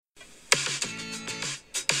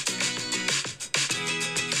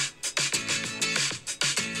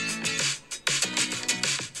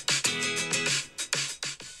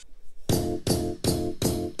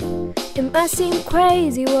It might seem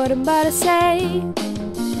crazy what I'm about to say.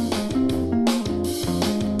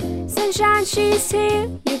 Sunshine, she's here,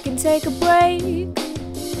 you can take a break.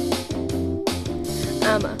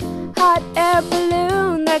 I'm a hot air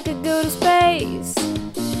balloon that could go to space.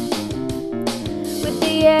 With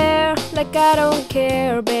the air, like I don't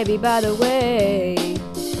care, baby, by the way.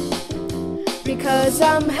 Because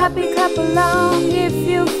I'm happy, clap along if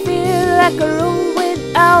you feel like a room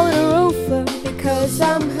without a roof. Because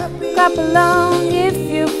I'm happy, clap along if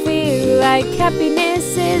you feel like happiness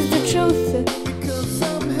is the truth. Because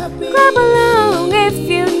I'm happy, clap along if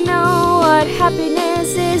you know what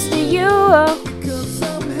happiness is to you. Because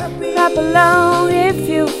I'm happy, clap along if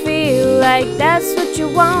you feel like that's what you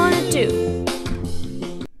wanna do.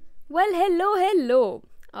 Well, hello.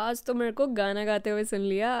 आज तो मेरे को गाना गाते हुए सुन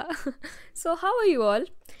लिया. So how are you all?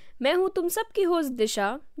 मैं हूँ तुम सब की host Disha,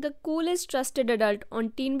 the coolest trusted adult on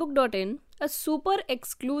teenbook.in, a super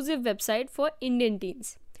exclusive website for Indian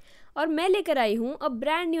teens. और मैं लेकर आई हूँ a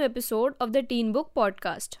brand new episode of the tin book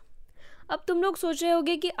podcast. अब तुम लोग सोच रहे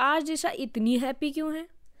होगे कि आज दिशा इतनी हैप्पी क्यों है?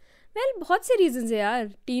 वेल, बहुत से रीजंस है यार.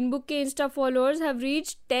 टीन बुक के Insta followers have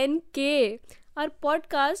reached 10K. Our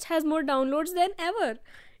podcast has more downloads then ever.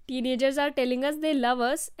 Teenagers are telling us they love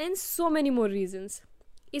us and so many more reasons.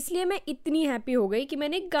 इसलिए मैं इतनी हैप्पी हो गई कि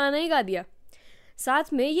मैंने एक गाना ही गा दिया.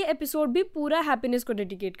 साथ में ये एपिसोड भी पूरा हैप्पीनेस को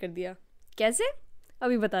डेडिकेट कर दिया. कैसे?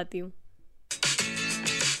 अभी बताती हूँ.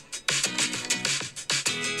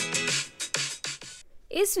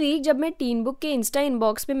 इस वीक जब मैं टीन बुक के इंस्टा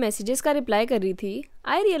इनबॉक्स पे मैसेजेस का रिप्लाई कर रही थी,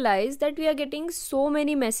 I realise that we are getting so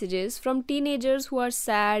many messages from teenagers who are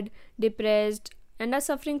sad, depressed and are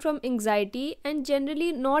suffering from anxiety and generally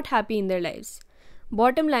not happy in their lives.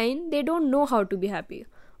 Bottom line, they don't know how to be happy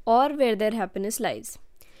or where their happiness lies.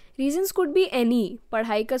 Reasons could be any.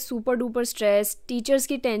 पढ़ाई का super duper stress, teachers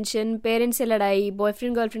की tension, parents से लड़ाई,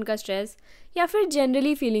 boyfriend girlfriend का stress, या फिर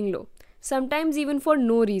generally feeling low. Sometimes even for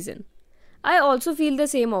no reason. I also feel the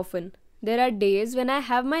same often. There are days when I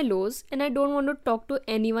have my lows and I don't want to talk to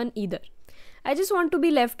anyone either. I just want to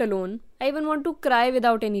be left alone. I even want to cry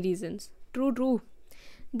without any reasons. True.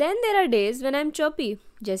 Then there are days when I'm chirpy,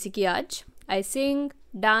 जैसे कि आज. I sing,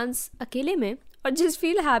 dance अकेले में और just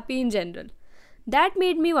feel happy in general. That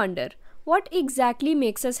made me wonder, what exactly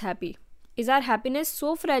makes us happy? Is our happiness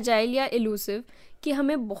so fragile या elusive कि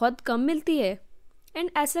हमें बहुत कम मिलती है?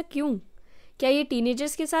 And ऐसा क्यों? क्या ये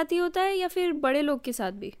teenagers के साथ ही होता है या फिर बड़े लोग के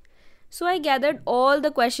साथ भी? So I gathered all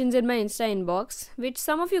the questions in my Insta inbox, which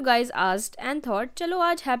some of you guys asked and thought, चलो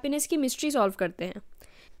आज happiness की mystery solve करते हैं.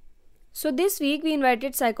 So this week we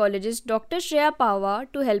invited psychologist Dr. Shreya Pava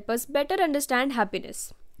to help us better understand happiness.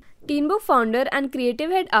 Teen Book founder and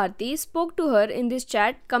creative head Aarti spoke to her in this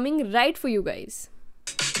chat coming right for you guys.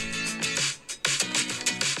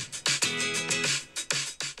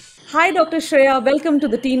 Hi Dr. Shreya, welcome to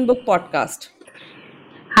the Teen Book podcast.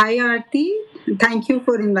 Hi Aarti, thank you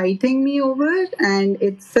for inviting me over, and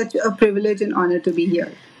it's such a privilege and honor to be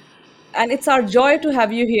here. And it's our joy to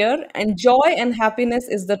have you here. And joy and happiness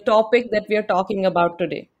is the topic that we are talking about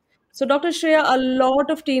today. So, Dr. Shreya, a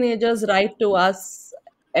lot of teenagers write to us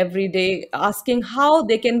every day asking how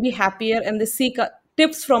they can be happier, and they seek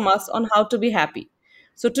tips from us on how to be happy.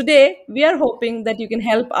 So, today we are hoping that you can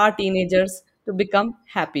help our teenagers to become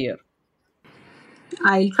happier.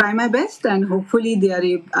 I'll try my best, and hopefully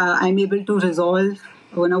I'm able to resolve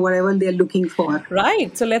whatever they're looking for.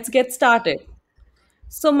 Right. So, let's get started.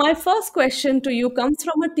 So my first question to you comes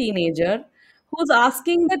from a teenager who's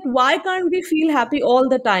asking that why can't we feel happy all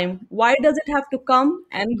the time? Why does it have to come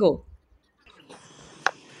and go?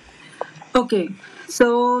 Okay, so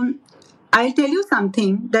I'll tell you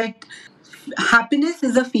something, that happiness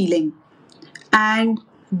is a feeling, and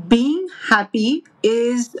being happy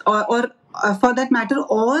is, or for that matter,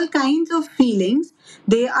 all kinds of feelings,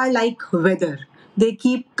 they are like weather. They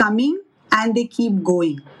keep coming and they keep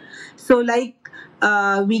going. So like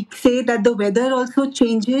we say that the weather also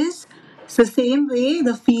changes. So same way,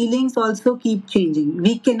 the feelings also keep changing.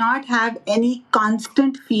 We cannot have any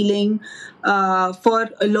constant feeling for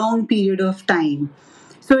a long period of time.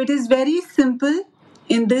 So it is very simple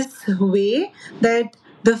in this way, that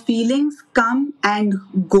the feelings come and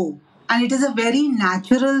go. And it is a very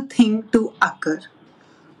natural thing to occur.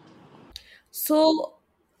 So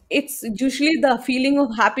it's usually the feeling of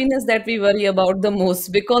happiness that we worry about the most,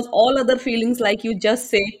 because all other feelings, like you just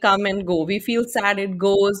say, come and go. We feel sad, it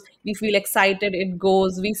goes. We feel excited, it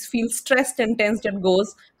goes. We feel stressed and tensed, it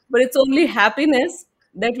goes. But it's only happiness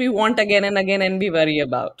that we want again and again and we worry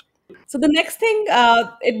about. So the next thing,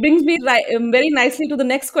 it brings me very nicely to the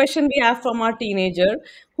next question we have from our teenager,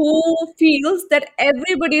 who feels that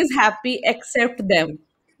everybody is happy except them.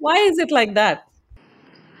 Why is it like that?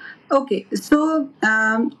 Okay, so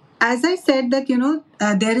as I said that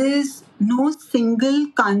there is no single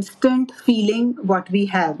constant feeling what we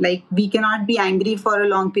have. Like we cannot be angry for a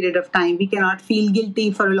long period of time. We cannot feel guilty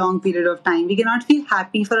for a long period of time. We cannot feel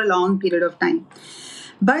happy for a long period of time.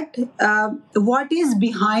 But what is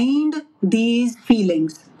behind these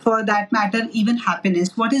feelings, for that matter, even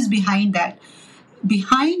happiness? What is behind that?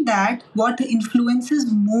 Behind that, what influences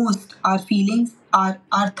most our feelings are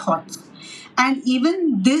our thoughts. And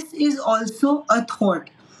even this is also a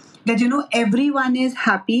thought that everyone is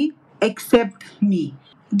happy except me.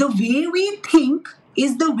 The way we think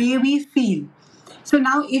is the way we feel. So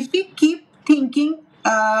now, if we keep thinking,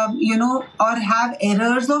 or have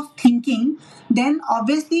errors of thinking, then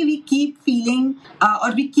obviously we keep feeling,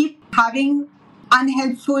 or we keep having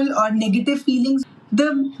unhelpful or negative feelings.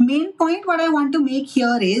 The main point what I want to make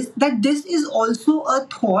here is that this is also a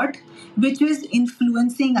thought which is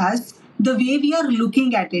influencing us, the way we are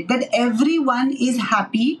looking at it, that everyone is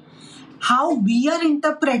happy, how we are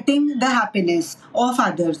interpreting the happiness of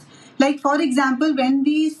others. Like, for example, when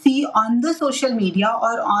we see on the social media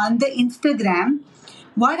or on the Instagram,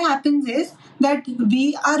 what happens is that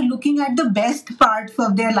we are looking at the best parts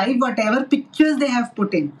of their life, whatever pictures they have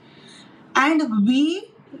put in. And we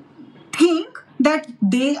think that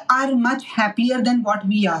they are much happier than what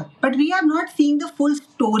we are. But we are not seeing the full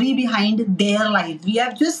story behind their life. We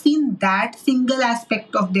have just seen that single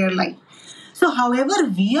aspect of their life. So, however,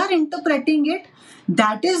 we are interpreting it,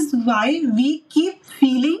 that is why we keep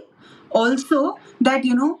feeling also that,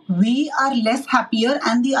 we are less happier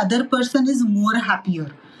and the other person is more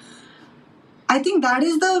happier. I think that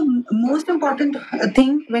is the most important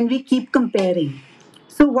thing when we keep comparing.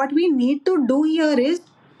 So, what we need to do here is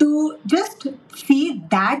to just see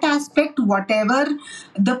that aspect, whatever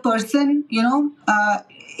the person,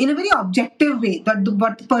 in a very objective way, that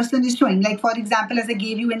what the person is showing. Like, for example, as I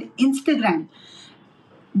gave you an Instagram,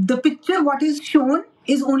 the picture what is shown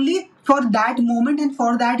is only for that moment and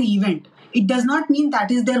for that event. It does not mean that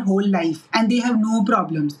is their whole life and they have no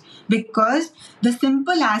problems, because the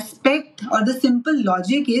simple aspect or the simple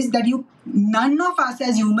logic is that you none of us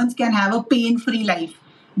as humans can have a pain free life,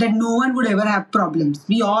 that no one would ever have problems.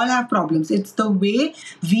 We all have problems. It's the way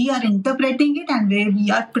we are interpreting it and where we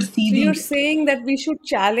are So perceiving you're it. saying that we should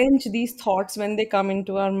challenge these thoughts when they come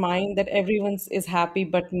into our mind that everyone's is happy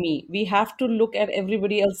but me. We have to look at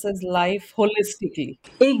everybody else's life holistically.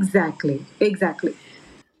 Exactly, exactly.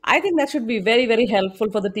 I think that should be very, very helpful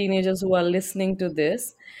for the teenagers who are listening to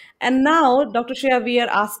this. And now, Dr. Shreya, we are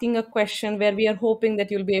asking a question where we are hoping that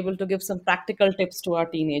you'll be able to give some practical tips to our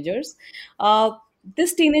teenagers.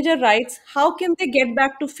 This teenager writes, how can they get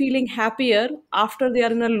back to feeling happier after they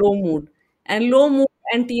are in a low mood? And low mood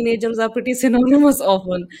and teenagers are pretty synonymous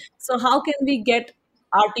often. So, how can we get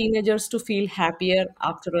our teenagers to feel happier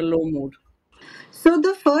after a low mood? So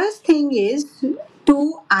the first thing is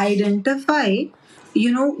to identify,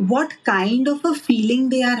 what kind of a feeling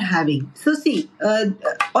they are having. So see,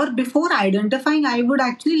 or before identifying, I would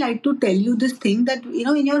actually like to tell you this thing that,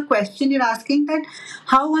 in your question, you're asking that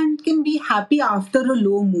how one can be happy after a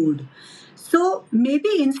low mood. So maybe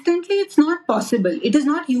instantly it's not possible. It is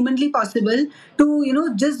not humanly possible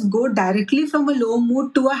to, just go directly from a low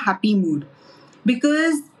mood to a happy mood,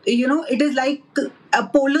 because it is like a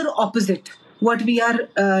polar opposite what we are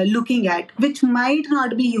looking at, which might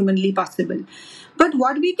not be humanly possible. But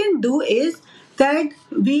what we can do is that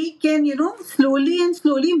we can slowly and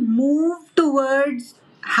slowly move towards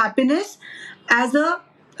happiness as a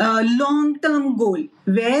long term goal,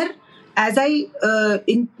 where, as I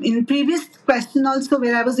in previous question also,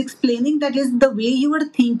 where I was explaining, that is the way you are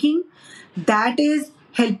thinking, that is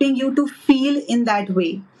helping you to feel in that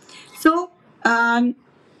way. So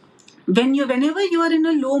whenever you are in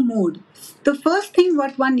a low mood, the first thing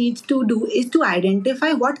what one needs to do is to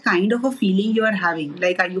identify what kind of a feeling you are having.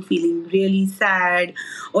 Like, are you feeling really sad,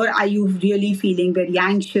 or are you really feeling very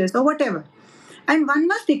anxious, or whatever? And one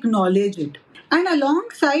must acknowledge it. And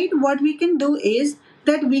alongside, what we can do is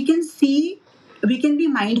that we can be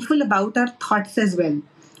mindful about our thoughts as well.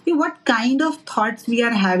 What kind of thoughts we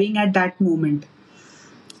are having at that moment,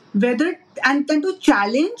 whether, and then to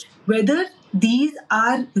challenge whether these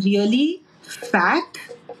are really fact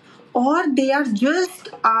or they are just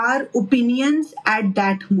our opinions at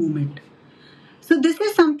that moment. So this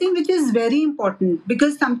is something which is very important,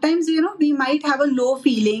 because sometimes we might have a low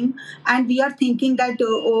feeling and we are thinking that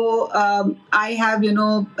I have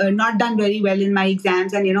not done very well in my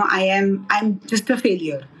exams, and I'm just a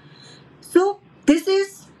failure. So this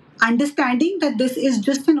is understanding that this is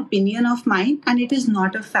just an opinion of mine and it is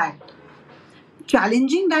not a fact,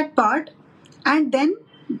 challenging that part, and then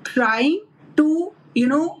trying to,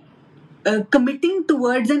 committing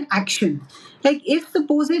towards an action. Like, if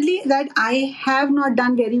supposedly that I have not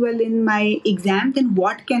done very well in my exam, then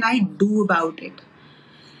what can I do about it?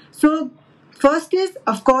 So, first is,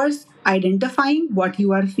 of course, identifying what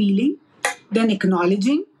you are feeling, then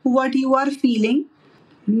acknowledging what you are feeling,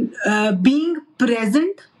 being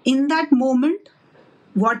present in that moment,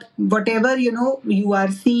 whatever you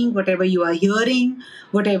are seeing, whatever you are hearing,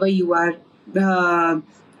 whatever you are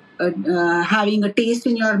uh, having a taste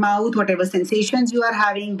in your mouth, whatever sensations you are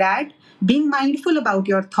having, that being mindful about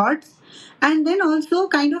your thoughts, and then also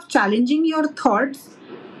kind of challenging your thoughts,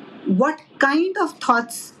 what kind of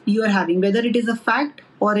thoughts you are having, whether it is a fact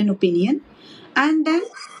or an opinion, and then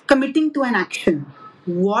committing to an action,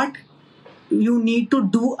 what you need to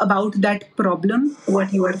do about that problem,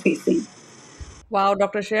 what you are facing. Wow,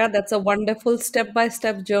 Dr. Shreya, that's a wonderful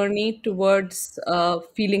step-by-step journey towards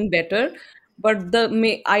feeling better. But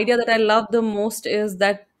the idea that I love the most is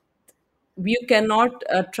that you cannot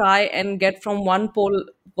try and get from one pole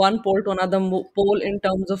to another pole in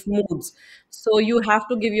terms of moods. So you have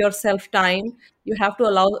to give yourself time. You have to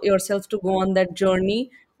allow yourself to go on that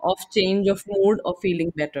journey of change of mood or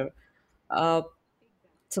feeling better. Uh,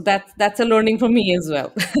 so that's a learning for me as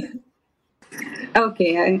well.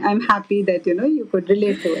 Okay, I'm happy that you could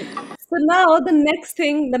relate to it. So now the next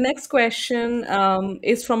thing, the next question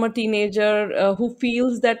is from a teenager who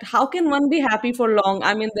feels that how can one be happy for long?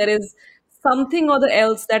 I mean, there is something or the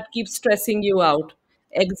else that keeps stressing you out.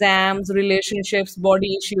 Exams, relationships,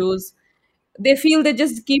 body issues. They feel they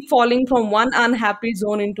just keep falling from one unhappy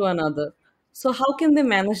zone into another. So how can they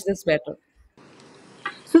manage this better?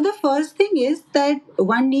 So the first thing is that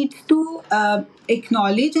one needs to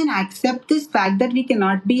acknowledge and accept this fact that we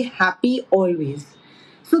cannot be happy always.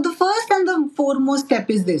 So the first and the foremost step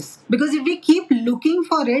is this, because if we keep looking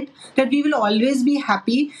for it, that we will always be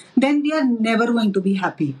happy, then we are never going to be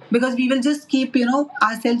happy, because we will just keep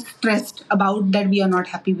ourselves stressed about that we are not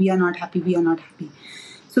happy, we are not happy, we are not happy.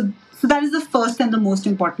 So that is the first and the most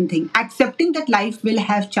important thing, accepting that life will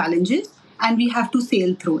have challenges and we have to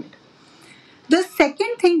sail through it. The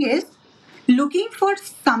second thing is looking for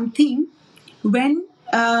something when,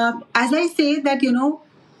 as I say, that,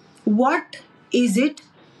 what is it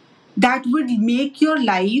that would make your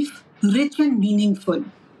life rich and meaningful?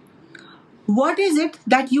 What is it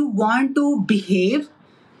that you want to behave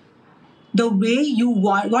the way you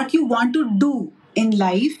want, what you want to do in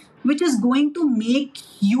life, which is going to make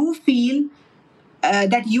you feel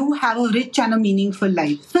that you have a rich and a meaningful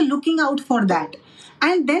life. So, looking out for that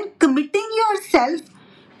and then committing yourself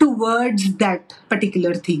towards that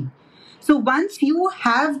particular thing. So, once you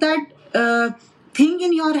have that thing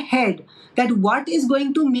in your head, that what is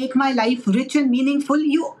going to make my life rich and meaningful,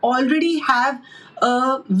 you already have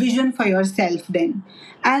a vision for yourself then.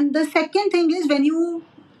 And the second thing is, when you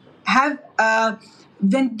have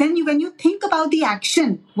when you think about the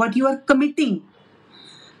action what you are committing,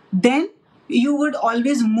 then you would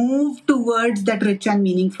always move towards that rich and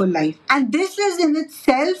meaningful life. And this is in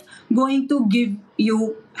itself going to give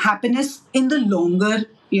you happiness in the longer,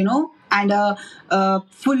 and a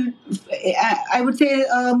full, I would say,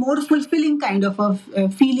 a more fulfilling kind of a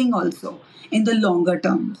feeling also in the longer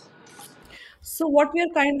terms. So what we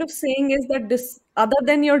are kind of saying is that this, other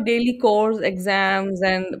than your daily course, exams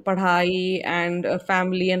and padhai and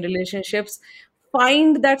family and relationships,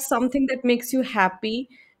 find that something that makes you happy.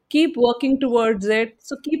 Keep working towards it.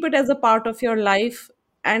 So keep it as a part of your life,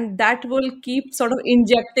 and that will keep sort of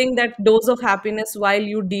injecting that dose of happiness while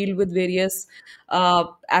you deal with various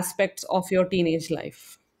aspects of your teenage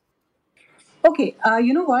life. Okay,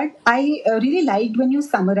 you know what? I really liked when you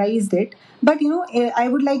summarized it, but I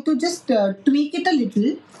would like to just tweak it a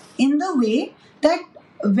little in the way that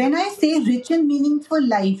when I say rich and meaningful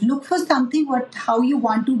life, look for something what how you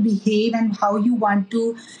want to behave and how you want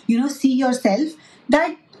to see yourself.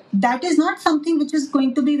 That is not something which is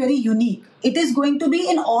going to be very unique. It is going to be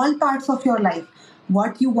in all parts of your life.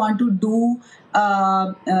 What you want to do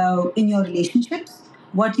in your relationships,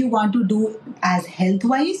 what you want to do as health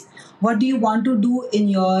wise, what do you want to do in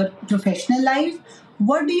your professional life,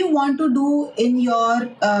 what do you want to do in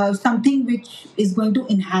your something which is going to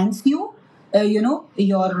enhance you,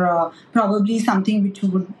 your probably something which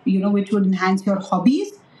would which would enhance your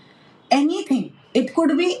hobbies, anything. It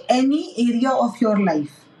could be any area of your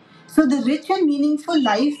life. So the rich and meaningful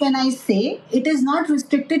life, when I say, it is not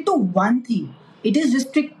restricted to one thing. It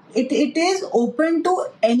is open to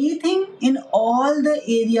anything in all the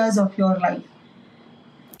areas of your life.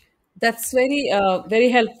 That's very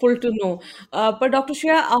helpful to know. But Dr.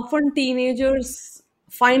 Shreya, often teenagers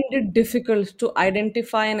find it difficult to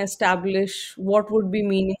identify and establish what would be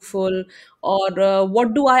meaningful, or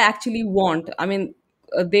what do I actually want. I mean,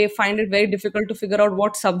 they find it very difficult to figure out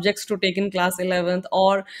what subjects to take in class 11th,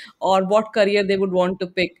 or what career they would want to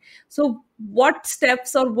pick. So what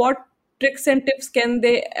steps or what tricks and tips can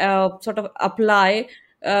they sort of apply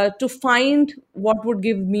to find what would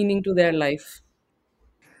give meaning to their life?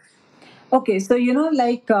 Okay, so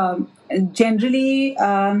like generally,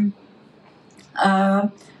 uh,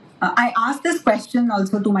 I ask this question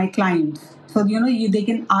also to my clients. So they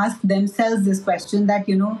can ask themselves this question that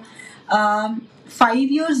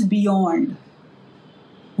 5 years beyond,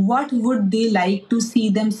 what would they like to see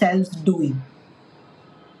themselves doing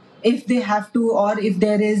if they have to, or if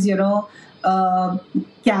there is a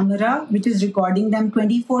camera which is recording them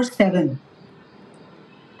 24/7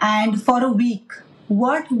 and for a week,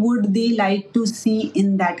 what would they like to see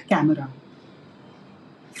in that camera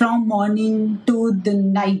from morning to the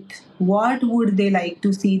night? What would they like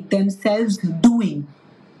to see themselves doing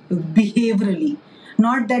behaviorally?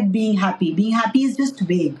 Not that being happy is just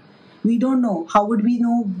vague. We don't know. How would we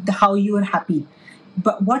know how you are happy?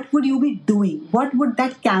 But what would you be doing? What would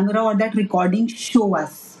that camera or that recording show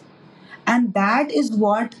us? And that is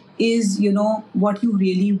what is what you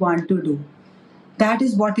really want to do. That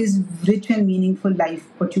is what is rich and meaningful life,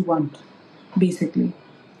 what you want, basically.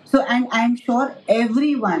 So, and I'm sure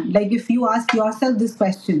everyone, like if you ask yourself this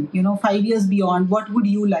question, 5 years beyond, what would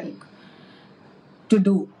you like to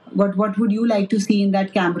do? What would you like to see in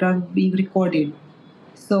that camera being recorded?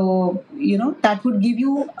 So that would give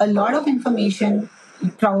you a lot of information.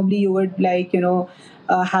 Probably you would like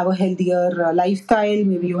have a healthier lifestyle.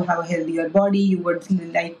 Maybe you have a healthier body. You would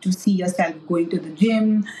like to see yourself going to the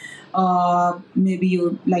gym. Maybe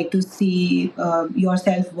you like to see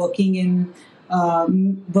yourself working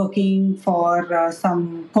for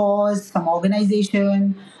some cause, some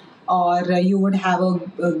organization, or you would have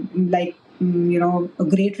like a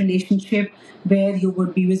great relationship where you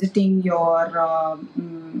would be visiting your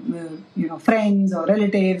friends or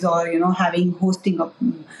relatives, or having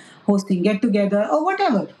hosting get together or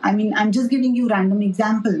whatever. I mean, I'm just giving you random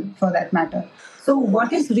example for that matter. So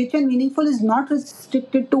what is rich and meaningful is not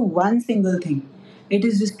restricted to one single thing. It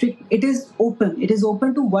is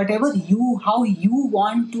open to whatever how you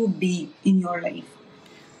want to be in your life,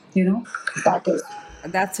 you know that is.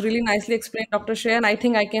 That's really nicely explained, Dr. Shea. And I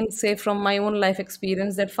think I can say from my own life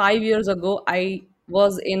experience that 5 years ago, I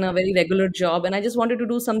was in a very regular job and I just wanted to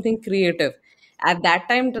do something creative. At that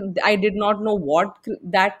time, I did not know what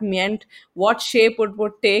that meant, what shape it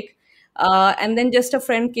would take. And then just a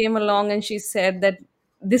friend came along and she said that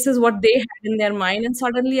this is what they had in their mind. And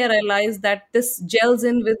suddenly I realized that this gels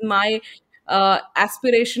in with my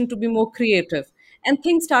aspiration to be more creative, and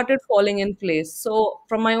things started falling in place. So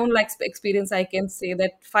from my own experience, I can say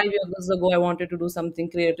that 5 years ago I wanted to do something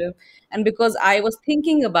creative, and because I was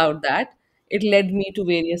thinking about that, it led me to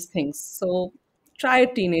various things. So try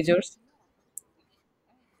it, teenagers.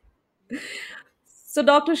 So,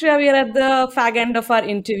 Dr. Shreya, we are at the fag end of our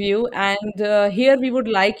interview, and here we would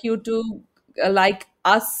like you to, like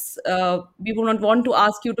us, we would not want to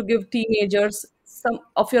ask you to give teenagers some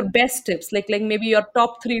of your best tips, like maybe your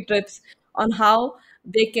top three tips on how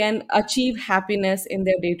they can achieve happiness in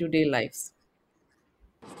their day-to-day lives.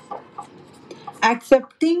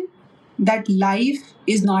 Accepting that life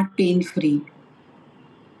is not pain free.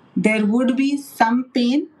 There would be some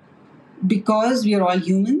pain because we are all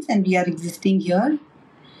humans and we are existing here.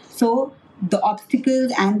 So the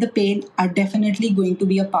obstacles and the pain are definitely going to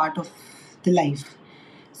be a part of the life.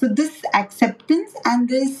 So this acceptance and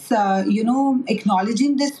this,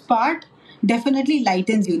 acknowledging this part definitely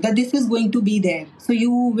lightens you that this is going to be there. So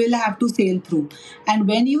you will have to sail through. And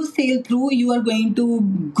when you sail through, you are going to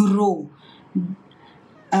grow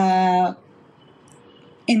uh,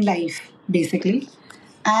 in life, basically.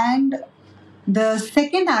 And the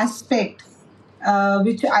second aspect,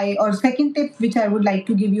 or second tip, which I would like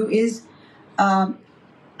to give you is um,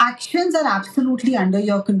 actions are absolutely under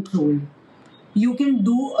your control. You can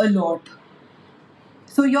do a lot.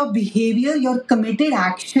 So, your behavior, your committed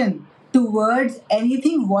action towards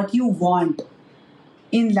anything what you want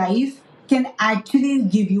in life can actually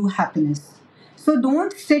give you happiness. So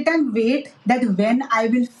don't sit and wait that when I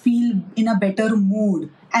will feel in a better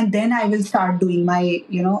mood and then I will start doing my,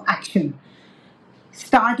 action.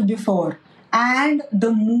 Start before, and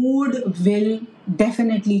the mood will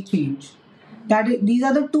definitely change. These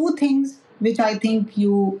are the two things which I think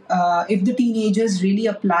if the teenagers really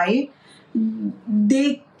apply,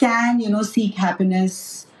 they can, seek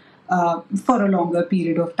happiness for a longer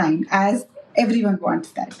period of time, as everyone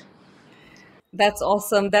wants that. That's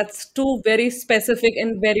awesome. That's two very specific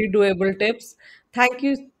and very doable tips. Thank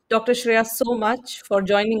you, Dr. Shreya, so much for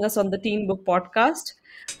joining us on the Teen Book Podcast.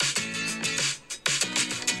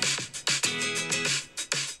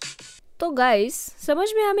 तो guys समझ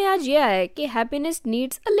में हमें आज ये आया है कि happiness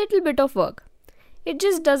needs a little bit of work. It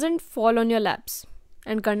just doesn't fall on your laps.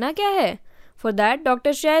 And करना क्या है? For that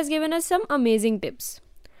doctor Shreya has given us some amazing tips.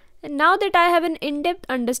 And now that I have an in depth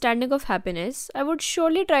understanding of happiness, I would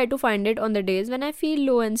surely try to find it on the days when I feel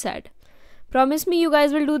low and sad. Promise me you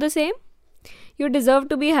guys will do the same? You deserve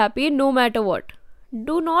to be happy no matter what.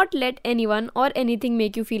 Do not let anyone or anything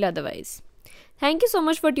make you feel otherwise. Thank you so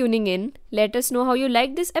much for tuning in. Let us know how you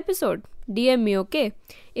liked this episode. DM me, okay?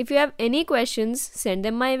 If you have any questions, send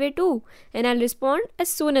them my way too, and I'll respond as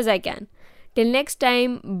soon as I can. Till next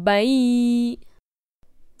time, bye.